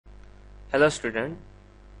Hello student,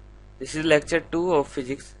 this is lecture 2 of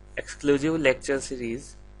physics exclusive lecture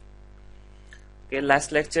series. Okay,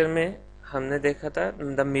 last lecture में हमने देखा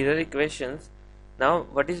था the mirror equations. Now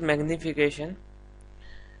what is magnification?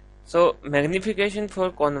 So magnification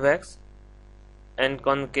for convex and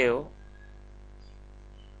concave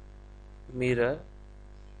mirror.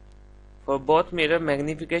 For both mirror,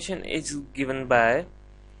 magnification is given by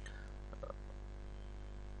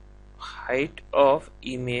height of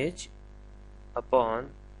image upon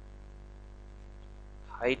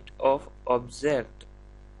height of object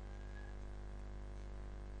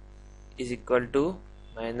is equal to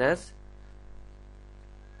minus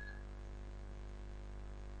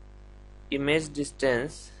image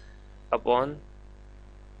distance upon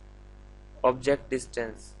object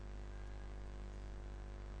distance.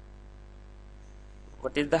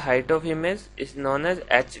 What is the height of image? Is known as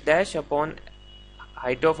h dash upon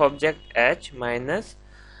height of object h minus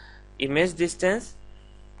image distance,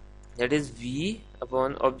 that is v,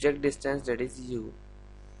 upon object distance, that is u.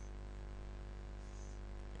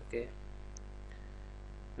 Okay,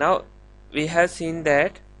 now we have seen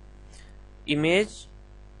that image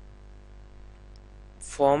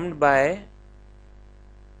formed by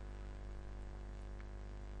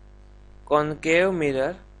concave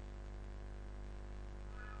mirror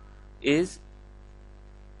is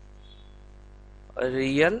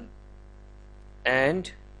real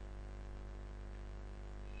and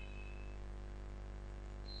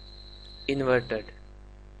inverted,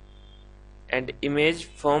 and image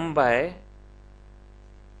formed by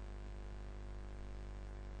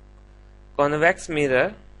convex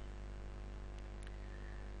mirror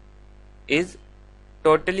is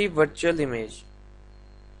totally virtual image.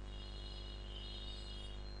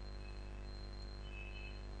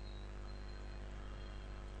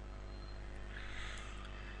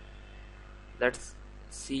 Let's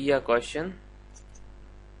see a question.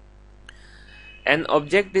 An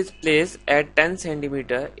object is placed at 10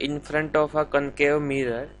 cm in front of a concave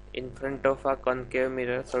mirror.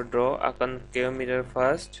 So draw a concave mirror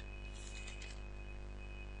first.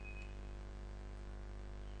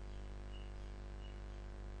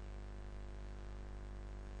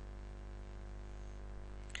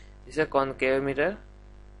 This is a concave mirror.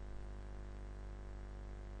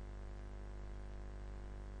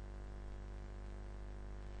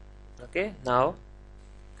 Okay, now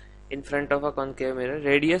in front of a concave mirror,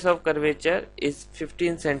 radius of curvature is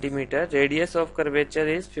 15 cm. Radius of curvature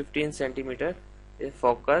is 15 cm.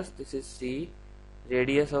 Focus, this is C.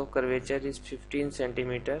 Radius of curvature is 15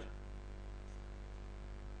 cm.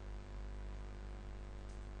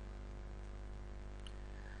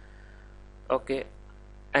 Okay,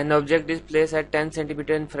 an object is placed at 10 cm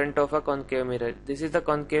in front of a concave mirror. This is the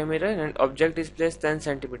concave mirror and object is placed 10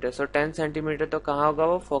 cm. So 10 cm तो कहाँ होगा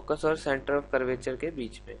वो? Focus और centre of curvature के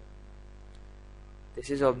बीच में. This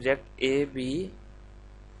is object A, B,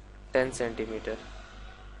 10 cm.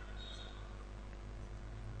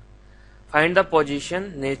 Find the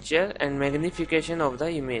position, nature and magnification of the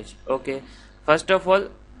image. Okay, first of all,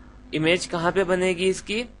 image कहाँ पे बनेगी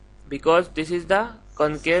इसकी? Because this is the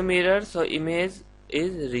concave mirror, so image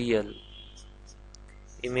is real.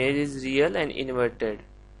 Image is real and inverted.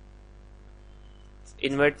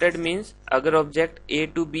 Inverted means अगर object A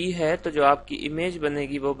to B है तो जो आपकी image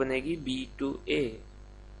बनेगी वो बनेगी B to A.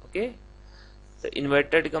 ओके, तो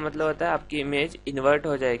इन्वर्टेड का मतलब होता है आपकी इमेज इन्वर्ट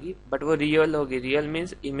हो जाएगी बट वो रियल होगी. Real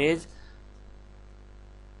means image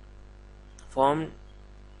form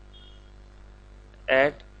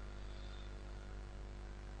eight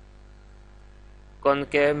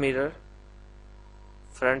concave mirror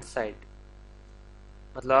front side.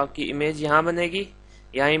 मतलब आपकी इमेज यहां बनेगी,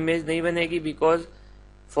 यहां इमेज नहीं बनेगी because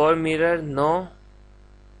for mirror no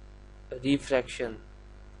refraction.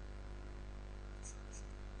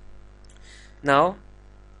 Now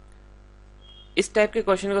इस टाइप के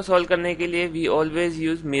क्वेश्चन को सॉल्व करने के लिए we always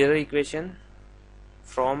use mirror equation.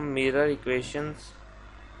 From mirror equations,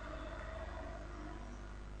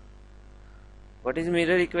 what is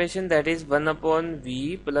mirror equation? That is 1 upon V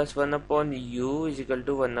plus 1 upon U is equal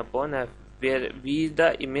to 1 upon F, where V is the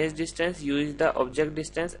image distance, U is the object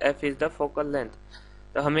distance, F is the focal length.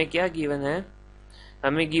 तो हमें क्या given है?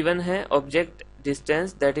 हमें given है object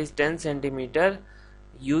distance that is 10 centimetre,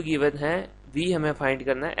 U given है, V हमें find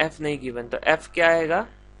करना है, F नहीं गिवन. तो F क्या आएगा?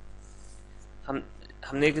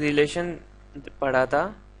 हमने एक रिलेशन पढ़ा था,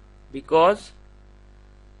 because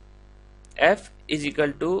F is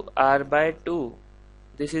equal to R by 2.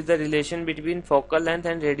 This is the relation between focal length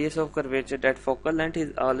and radius of curvature. That focal length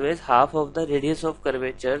is always half of the radius of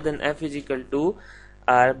curvature. Then F is equal to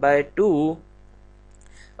R by 2.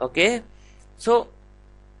 Okay, so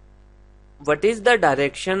what is the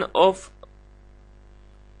direction of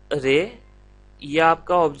रे, ये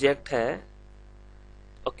आपका object है,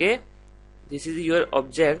 okay, this is your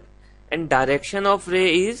object and direction of रे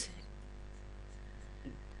is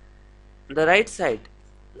the right side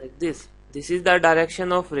like this is the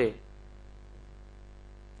direction of ray,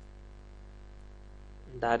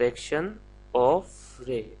 direction of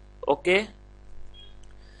ray, okay,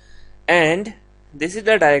 and this is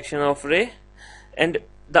the direction of ray and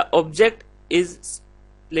the object is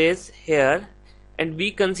placed here and we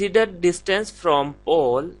consider distance from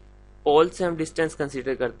pole से हम distance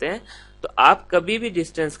consider करते हैं, तो आप कभी भी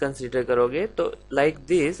distance consider करोगे तो like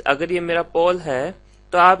this, अगर ये मेरा पोल है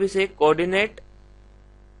तो आप इसे कोऑर्डिनेट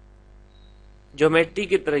ज्योमेट्री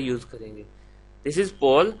की तरह यूज करेंगे. दिस इज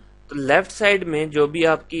पोल, तो लेफ्ट साइड में जो भी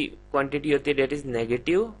आपकी क्वांटिटी होती है date is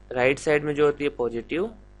negative, right side में जो होती है पॉजिटिव,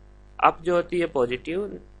 अप जो होती है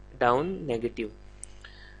positive, down negative.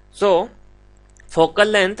 So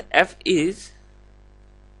focal length F is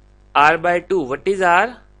r/2. What is r?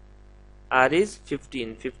 r is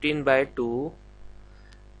 15 by 2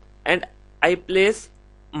 and I place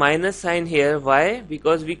minus sign here. Why?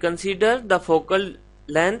 Because we consider the focal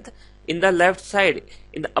length in the left side,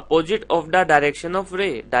 in the opposite of the direction of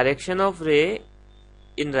ray. Direction of ray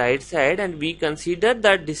in right side and we consider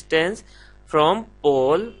the distance from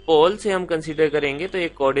pole. pole से हम consider करेंगे तो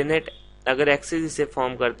एक coordinate अगर axis इसे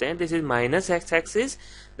form करते हैं, this is minus x axis,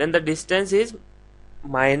 then the distance is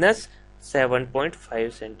minus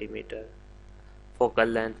 7.5 centimeter focal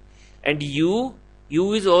length. And u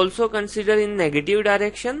is also considered in negative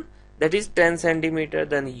direction, that is 10 centimeter,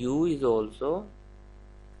 then u is also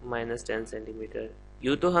minus 10 centimeter.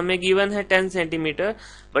 u तो हमें given है 10 centimeter,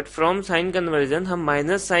 but from sign conversion हम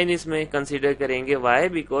minus sign इसमें consider करेंगे. Why?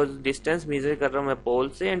 Because distance measure कर रहा हूँ मैं pole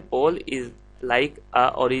से and pole is like a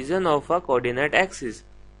origin of a coordinate axis.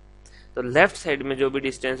 तो लेफ्ट साइड में जो भी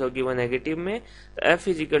डिस्टेंस होगी वो नेगेटिव में, तो f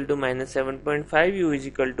is equal to minus 7.5, u is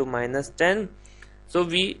equal to minus 10. So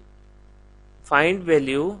we find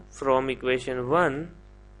value from equation 1,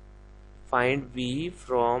 find v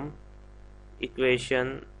from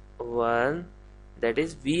equation 1, that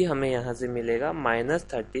is v हमें यहां से मिलेगा minus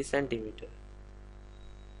 30 centimetre.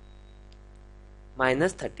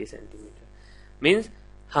 minus 30 centimetre means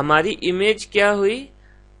हमारी इमेज क्या हुई,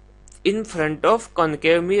 in front of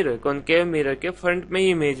concave mirror. Concave mirror के front में ही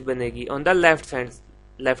image बनेगी ऑन द लेफ्ट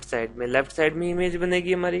साइड में इमेज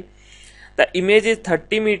बनेगी हमारी. The image is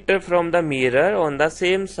 30 metre from the mirror on the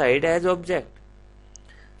same side as object.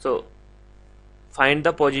 So find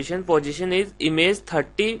the position is image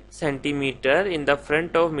 30 centimeter in the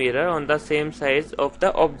front of mirror on the same size of the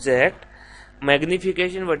object.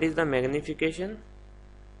 Magnification, what is the magnification?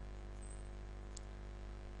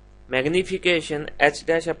 Magnification h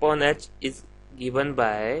dash upon h is given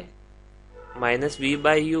by minus v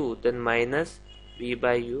by u, then minus v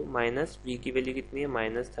by u, minus v की value कितनी है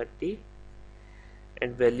minus 30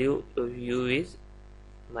 and value of u is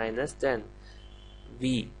minus 10.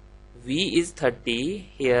 v is 30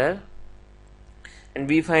 here and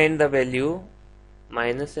we find the value,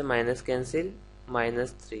 minus से minus cancel,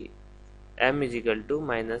 minus 3, m is equal to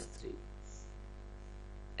minus 3.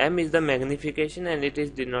 m is the magnification and it is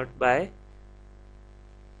denoted by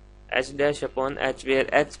h dash upon h, where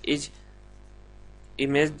h is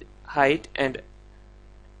image height and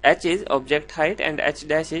h is object height and h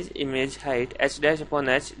dash is image height. H dash upon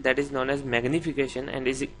h, that is known as magnification and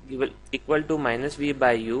is equal to minus v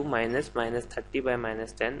by u minus 30 by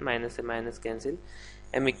minus 10, minus से minus cancel,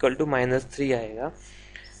 m equal to minus 3 आएगा.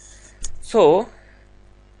 So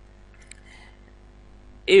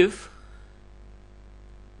if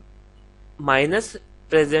minus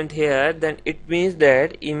present here, then it means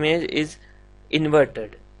that image is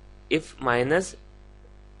inverted. If minus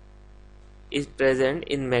is present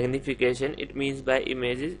in magnification, it means by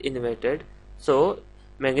image is inverted. So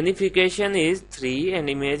magnification is 3 and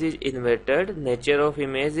image is inverted. Nature of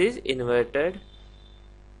image is inverted.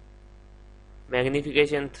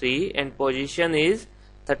 Magnification 3 and position is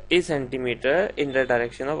 30 centimeter in the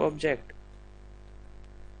direction of object.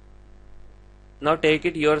 Now take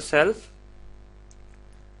it yourself.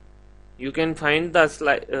 You can find the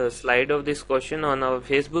slide of this question on our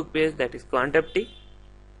Facebook page, that is Quantapty.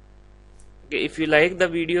 If you like the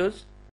videos,